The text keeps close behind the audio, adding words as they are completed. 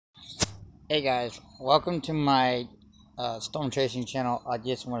Hey guys, welcome to my storm chasing channel. I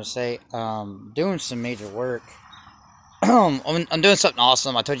just want to say, doing some major work. I'm doing something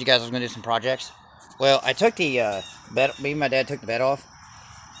awesome. I told you guys I was going to do some projects. Well, I took the bed. Me and my dad took the bed off,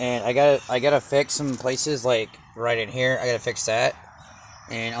 and I gotta fix some places like right in here. I gotta fix that,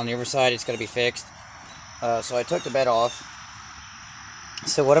 and on the other side it's gotta be fixed. So I took the bed off.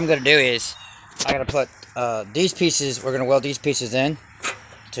 So what I'm gonna do is I gotta put these pieces. We're gonna weld these pieces in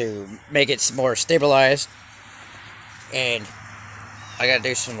to make it more stabilized, and I gotta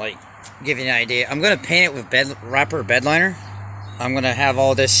do some, like, give you an idea. I'm gonna paint it with wrapper bed liner. I'm gonna have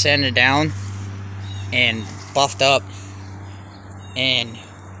all this sanded down and buffed up, and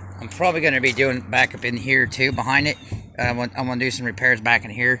I'm probably gonna be doing back up in here too behind it. I'm gonna do some repairs back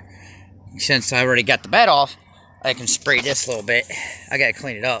in here. Since I already got the bed off, I can spray this a little bit. I gotta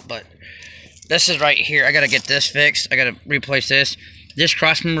clean it up, but this is right here. I gotta get this fixed. I gotta replace this. This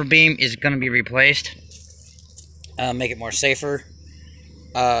crossmember beam is gonna be replaced. Make it more safer.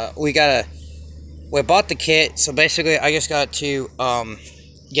 We bought the kit, so basically I just got to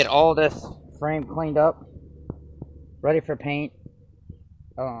get all this frame cleaned up, ready for paint.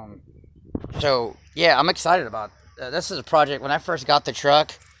 So yeah, I'm excited about this. Is a project. When I first got the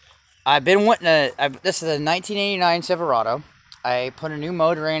truck, I've been wanting to. This is a 1989 Silverado. I put a new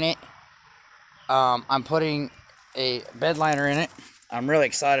motor in it. I'm putting a bed liner in it. I'm really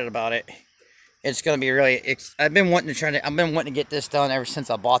excited about it. It's gonna be really. I've been wanting to get this done ever since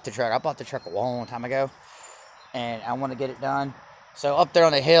I bought the truck. I bought the truck a long time ago, and I want to get it done. So up there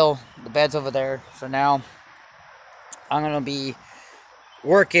on the hill, the bed's over there. So now I'm gonna be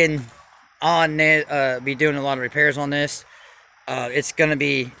working on it. Be doing a lot of repairs on this. It's gonna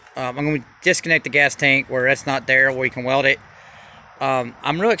be. I'm gonna disconnect the gas tank where it's not there, where you can weld it.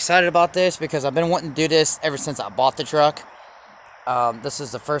 I'm really excited about this because I've been wanting to do this ever since I bought the truck. This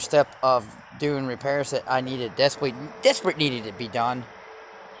is the first step of doing repairs that I desperate needed to be done,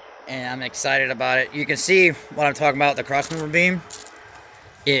 and I'm excited about it. You can see what I'm talking about. The crossmember beam,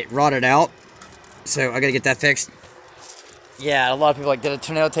 it rotted out, so I gotta get that fixed. Yeah, a lot of people are like, did a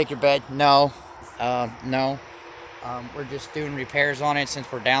tornado take your bed? No, no. We're just doing repairs on it since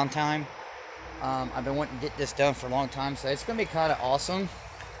we're downtime. I've been wanting to get this done for a long time, so it's gonna be kind of awesome.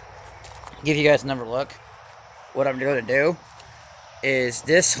 Give you guys another look. What I'm going to do is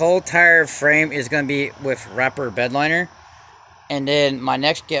this whole tire frame is going to be with wrapper bed liner, and then my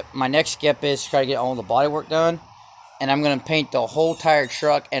next skip is to try to get all the body work done, and I'm going to paint the whole tire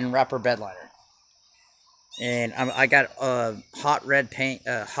truck and wrapper bed liner. And I got hot red paint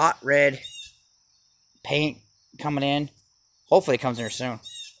coming in. Hopefully it comes in here soon,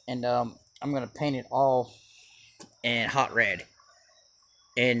 and I'm going to paint it all in hot red,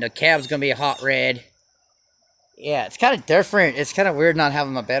 and the cab's going to be a hot red. Yeah, it's kind of different. It's kind of weird not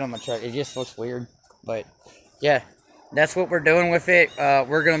having my bed on my truck. It just looks weird. But, yeah, that's what we're doing with it.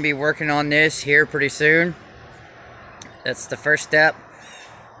 We're going to be working on this here pretty soon. That's the first step.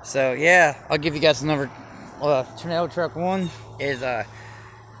 So, yeah, I'll give you guys another. Tornado truck 1 is got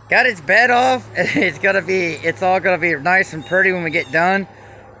its bed off. It's all going to be nice and pretty when we get done.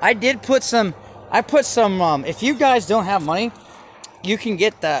 I put some, if you guys don't have money, you can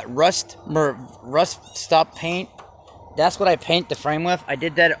get that rust stop paint. That's what I paint the frame with. I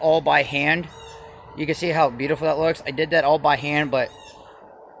did that all by hand. You can see how beautiful that looks. I did that all by hand, but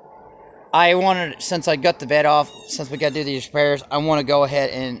I wanted, since I got the bed off, since we got to do these repairs, I want to go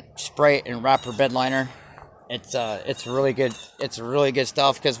ahead and spray it and wrap her bed liner. It's really good. It's really good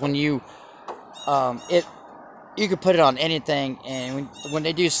stuff, because when you you can put it on anything, and when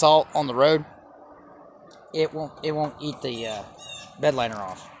they do salt on the road, it won't eat the bed liner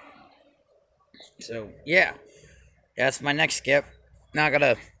off. So yeah, that's my next skip. Now I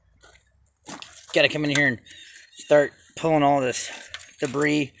gotta come in here and start pulling all this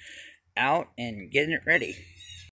debris out and getting it ready.